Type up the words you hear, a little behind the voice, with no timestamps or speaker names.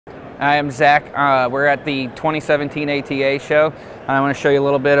I am Zach. We're at the 2017 ATA show, and I want to show you a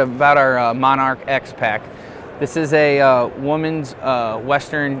little bit about our Monarch X pack. This is a woman's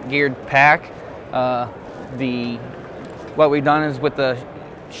Western geared pack. What we've done is with the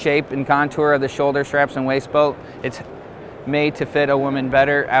shape and contour of the shoulder straps and waist belt, it's made to fit a woman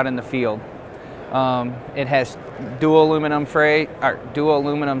better out in the field. It has dual aluminum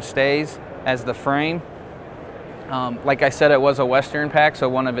stays as the frame. Like I said, it was a Western pack, so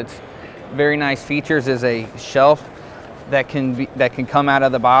one of its very nice features is a shelf that can come out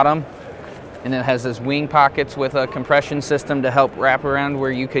of the bottom, and it has this wing pockets with a compression system to help wrap around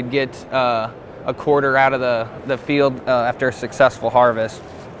where you could get a quarter out of the field after a successful harvest.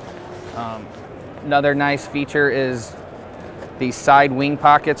 Another nice feature is these side wing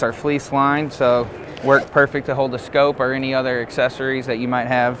pockets are fleece lined, so work perfect to hold a scope or any other accessories that you might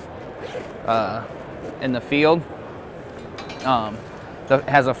have in the field. It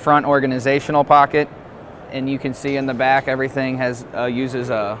has a front organizational pocket, and you can see in the back everything uses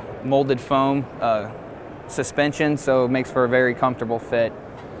a molded foam suspension, so it makes for a very comfortable fit.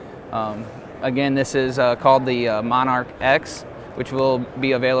 Again, this is called the Monarch X, which will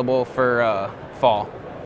be available for fall.